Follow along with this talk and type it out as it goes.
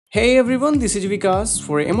Hey everyone, this is Vikas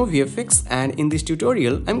for MOVFX, and in this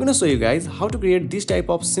tutorial I'm gonna show you guys how to create this type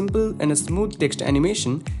of simple and a smooth text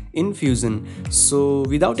animation in Fusion. So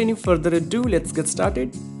without any further ado, let's get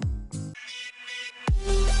started.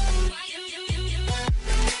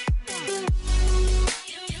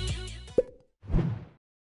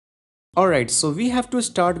 Alright, so we have to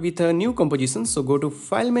start with a new composition. So go to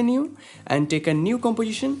File menu and take a new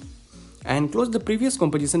composition and close the previous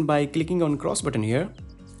composition by clicking on cross button here.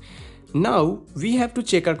 Now we have to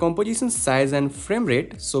check our composition size and frame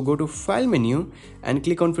rate. So go to File menu and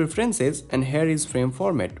click on Preferences, and here is frame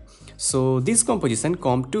format. So this composition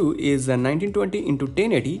comp2 is a 1920 into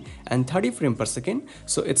 1080 and 30 frame per second,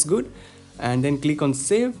 so it's good. And then click on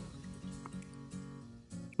Save.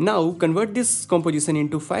 Now convert this composition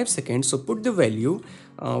into 5 seconds, so put the value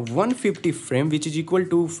 150 frame, which is equal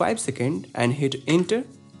to 5 seconds, and hit enter.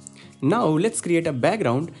 Now let's create a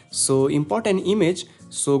background. So import an image,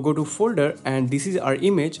 so go to folder and this is our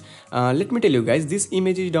image. Let me tell you guys, this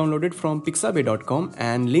image is downloaded from pixabay.com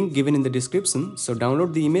and link given in the description. So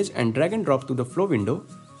download the image and drag and drop to the flow window.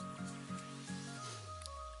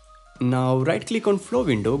 Now right click on flow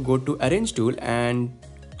window, go to arrange tool and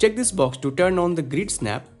check this box to turn on the grid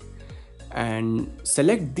snap, and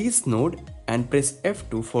select this node and press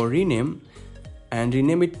F2 for rename and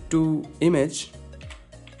rename it to image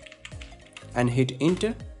and hit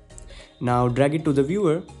enter. Now drag it to the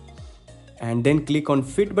viewer and then click on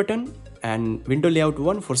fit button and window layout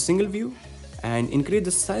 1 for single view and increase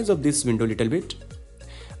the size of this window a little bit.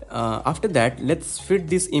 After that, let's fit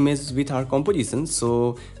this image with our composition.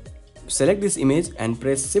 So select this image and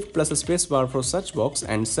press shift plus space bar for search box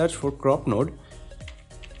and search for crop node.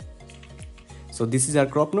 So this is our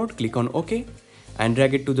crop node, click on OK and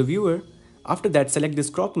drag it to the viewer. After that, select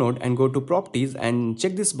this crop node and go to properties and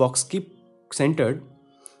check this box keep centered.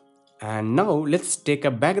 And now let's take a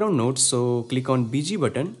background node, so click on BG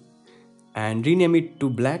button and rename it to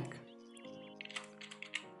black.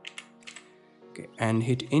 Okay, and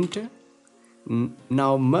hit enter.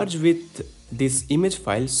 Now merge with this image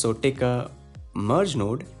file, so take a merge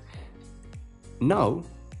node. Now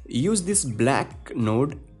use this black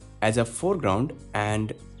node as a foreground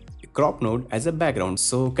and crop node as a background.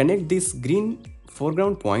 So connect this green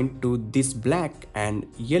foreground point to this black and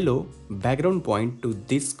yellow background point to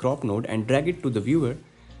this crop node and drag it to the viewer.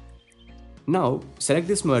 Now select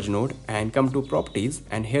this merge node and come to properties,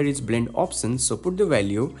 and here is blend option, so put the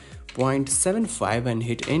value 0.75 and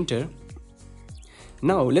hit enter.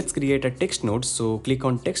 Now let's create a text node, so click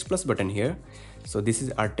on text plus button here. So this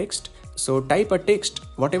is our text, so type a text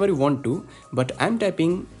whatever you want to, but I'm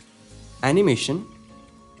typing animation.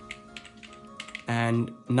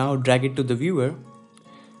 And now drag it to the viewer.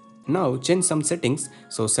 Now change some settings,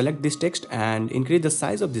 so select this text and increase the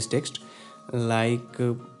size of this text like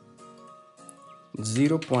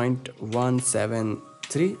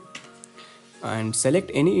 0.173 and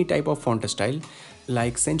select any type of font style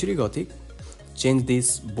like Century Gothic. Change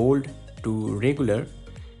this bold to regular.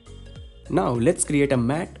 Now let's create a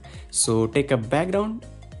matte, so take a background,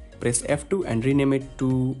 press F2 and rename it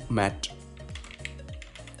to matte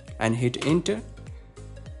and hit enter.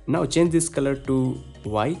 Now change this color to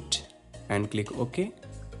white and click OK.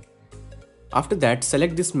 After that,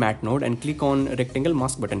 select this matte node and click on rectangle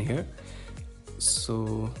mask button here.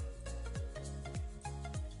 So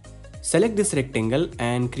select this rectangle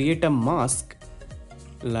and create a mask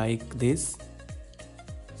like this.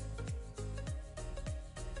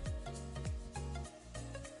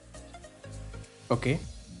 Okay.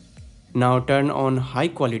 Now turn on high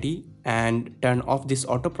quality and turn off this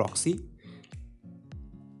auto proxy.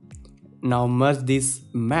 Now merge this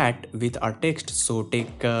matte with our text, so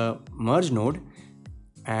take a merge node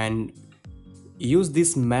and use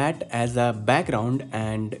this matte as a background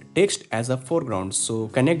and text as a foreground. So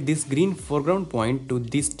connect this green foreground point to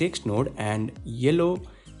this text node and yellow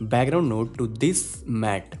background node to this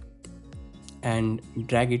matte and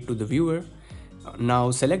drag it to the viewer.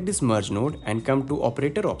 Now select this merge node and come to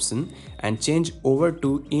operator option and change over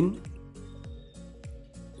to in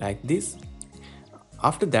like this.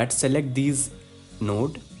 After that, select this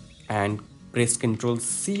node and press Ctrl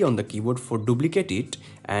C on the keyboard for duplicate it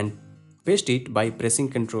and paste it by pressing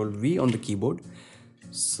Ctrl V on the keyboard.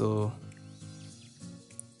 So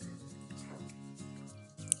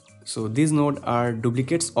these nodes are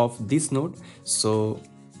duplicates of this node. So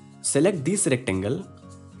select this rectangle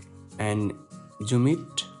and zoom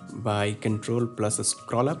it by Ctrl plus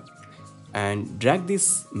scroll up and drag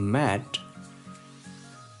this matte.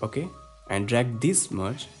 Okay. And drag this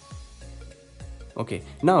merge. Okay,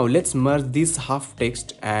 now let's merge this half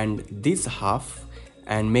text and this half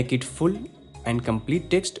and make it full and complete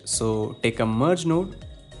text. So take a merge node.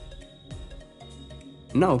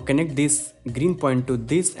 Now connect this green point to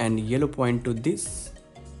this and yellow point to this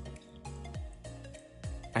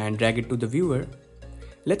and drag it to the viewer.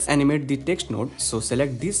 Let's animate the text node. So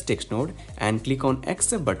select this text node and click on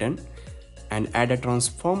Accept button and add a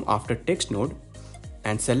transform after text node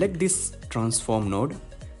and select this transform node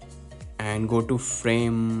and go to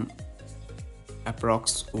frame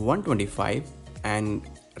approx 125 and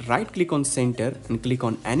right click on center and click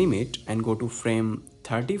on animate and go to frame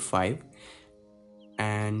 35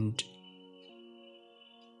 and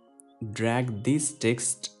drag this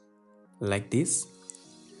text like this.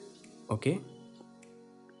 Okay,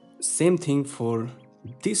 same thing for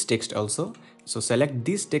this text also. So select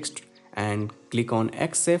this text and click on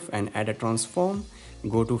accept and add a transform,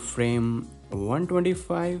 go to frame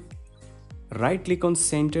 125, right click on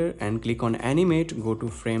center and click on animate, go to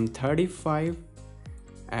frame 35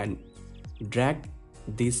 and drag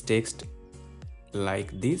this text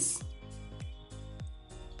like this.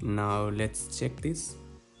 Now let's check this.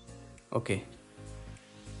 Okay,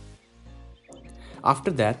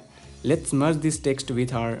 after that let's merge this text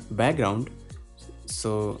with our background.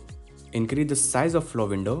 So increase the size of flow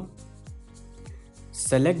window,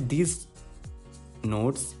 select these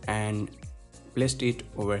nodes and place it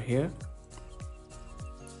over here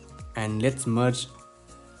and let's merge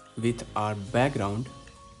with our background.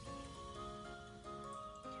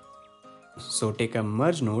 So take a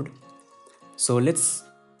merge node. So let's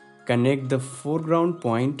connect the foreground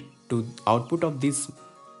point to output of this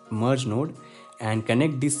merge node and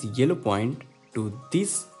connect this yellow point to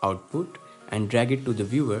this output and drag it to the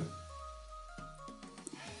viewer.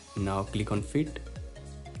 Now click on fit.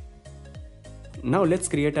 Now let's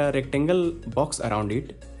create a rectangle box around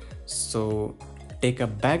it. So take a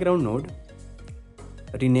background node,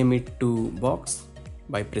 rename it to box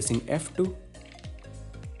by pressing F2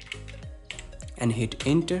 and hit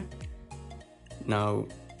enter. Now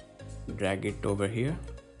drag it over here.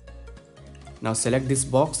 Now select this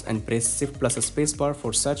box and press shift plus a space bar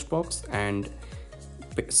for search box and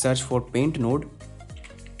search for paint node.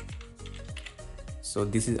 So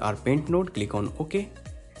this is our paint node, click on OK.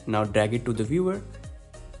 Now drag it to the viewer.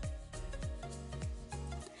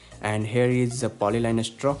 And here is a polyline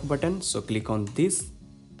stroke button. So click on this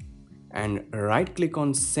and right click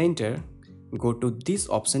on center, go to this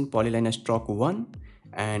option polyline stroke 1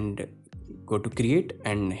 and go to create,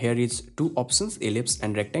 and here is two options, ellipse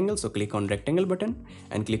and rectangle. So click on rectangle button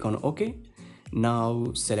and click on OK. Now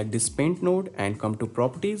select this paint node and come to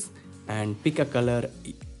properties and pick a color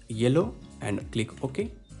yellow and click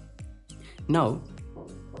OK. Now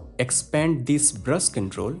expand this brush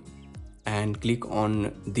control and click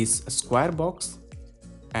on this square box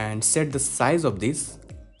and set the size of this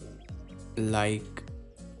like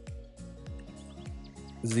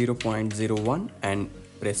 0.01 and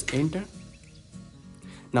press enter.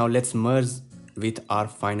 Now let's merge with our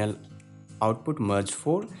final output merge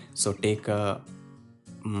 4. So take a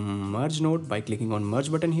merge node by clicking on merge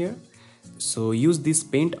button here. So use this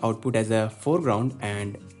paint output as a foreground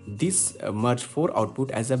and this merge 4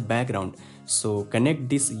 output as a background. So connect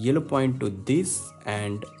this yellow point to this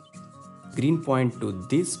and green point to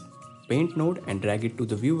this paint node and drag it to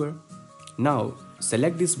the viewer. Now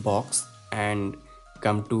select this box and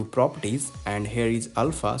come to properties and here is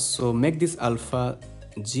alpha. So make this alpha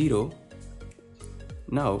 0.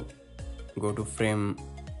 Now go to frame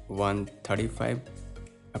 135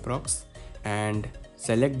 approx and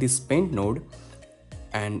select this paint node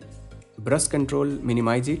and brush control,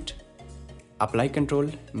 minimize it, apply control,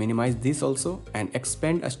 minimize this also, and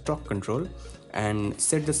expand a stroke control and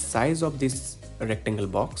set the size of this rectangle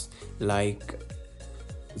box like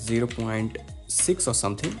 0.6 or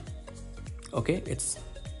something. Okay, it's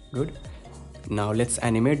good. Now let's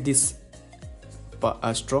animate this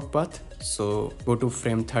stroke path. So go to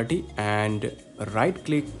frame 30 and right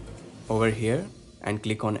click over here and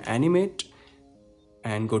click on animate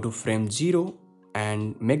and go to frame 0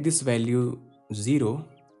 and make this value 0.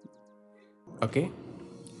 Okay,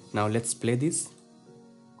 now let's play this.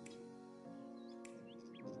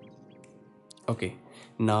 Okay,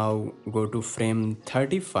 now go to frame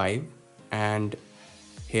 35 and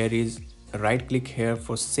here is right click here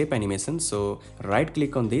for shape animation. So right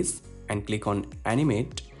click on this and click on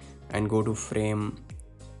animate and go to frame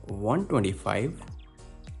 125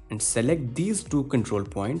 and select these two control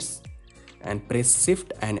points and press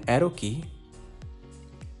shift and arrow key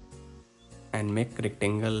and make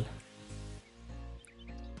rectangle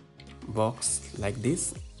box like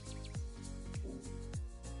this.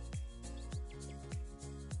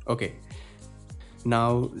 Okay,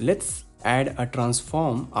 now let's add a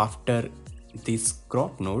transform after this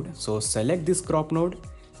crop node. So select this crop node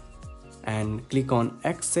and click on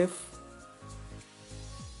XF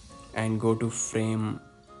and go to frame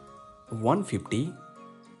 150.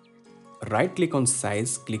 Right click on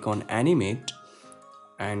size, click on animate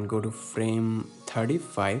and go to frame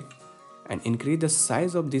 35 and increase the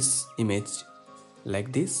size of this image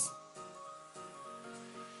like this.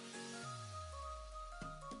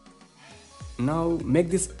 Now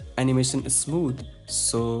make this animation smooth,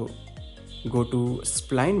 so go to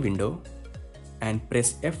spline window and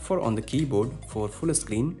press F4 on the keyboard for full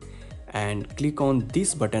screen and click on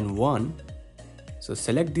this button 1. So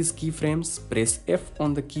select these keyframes, press F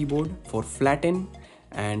on the keyboard for flatten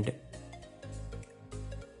and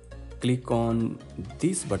click on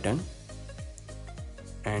this button,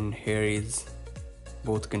 and here is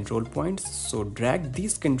both control points. So drag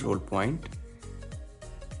this control point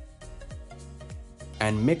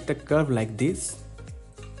and make the curve like this.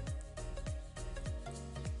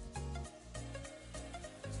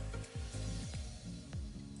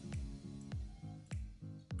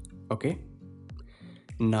 Okay.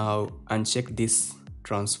 Now uncheck this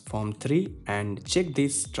transform 3 and check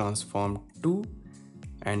this transform 2,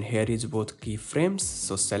 and here is both keyframes.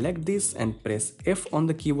 So select this and press F on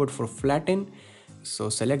the keyboard for flatten. So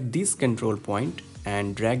select this control point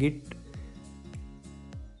and drag it.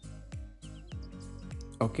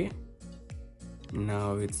 Okay,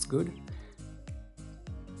 now it's good.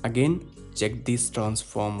 Again check this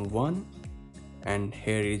transform 1 and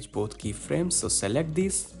here is both keyframes. So select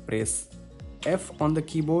this, press F on the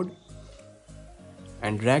keyboard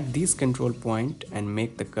and drag this control point and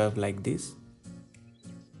make the curve like this.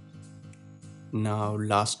 Now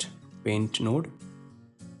last paint node.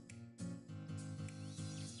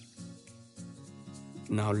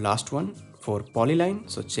 Now last one for polyline.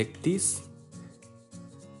 So check this.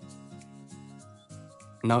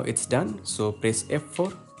 Now it's done. So press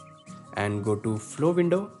F4 and go to flow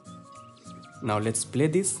window. Now let's play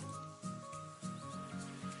this.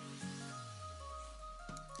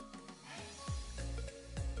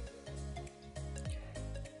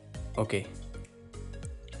 Okay.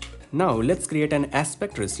 Now let's create an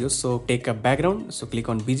aspect ratio. So take a background. So click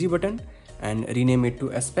on BG button and rename it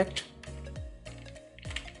to aspect.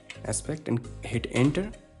 Aspect and hit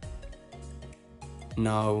enter.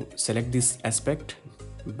 Now select this aspect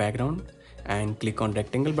background and click on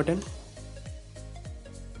rectangle button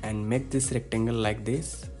and make this rectangle like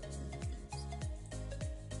this.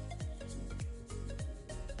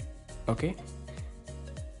 Okay.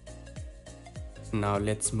 Now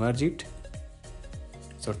let's merge it.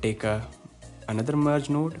 So take another merge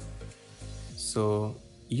node. So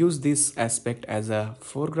use this aspect as a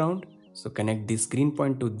foreground. So connect this green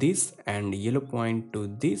point to this and yellow point to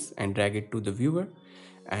this and drag it to the viewer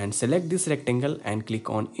and select this rectangle and click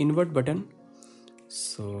on invert button.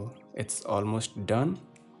 So it's almost done.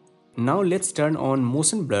 Now let's turn on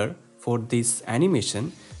motion blur for this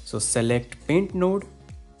animation. So select paint node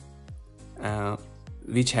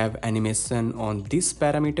which have animation on this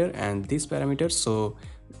parameter and this parameter. So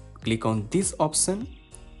click on this option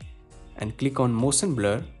and click on motion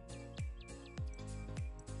blur.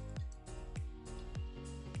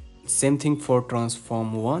 Same thing for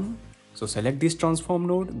transform 1. So select this transform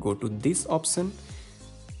node, go to this option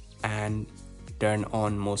and turn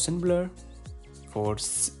on motion blur. For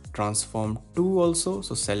transform 2 also,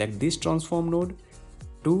 so select this transform node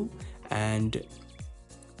 2 and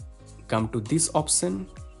come to this option,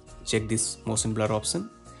 check this motion blur option.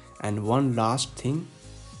 And one last thing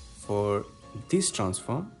for this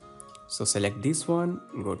transform, so select this one,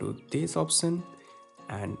 go to this option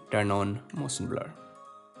and turn on motion blur.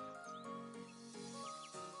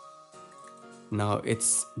 Now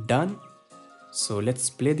it's done. So let's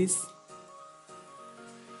play this.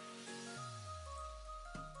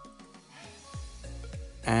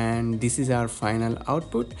 And this is our final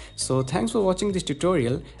output. So thanks for watching this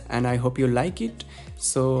tutorial and I hope you like it.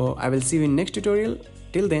 So I will see you in next tutorial.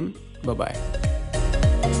 Till then, bye bye.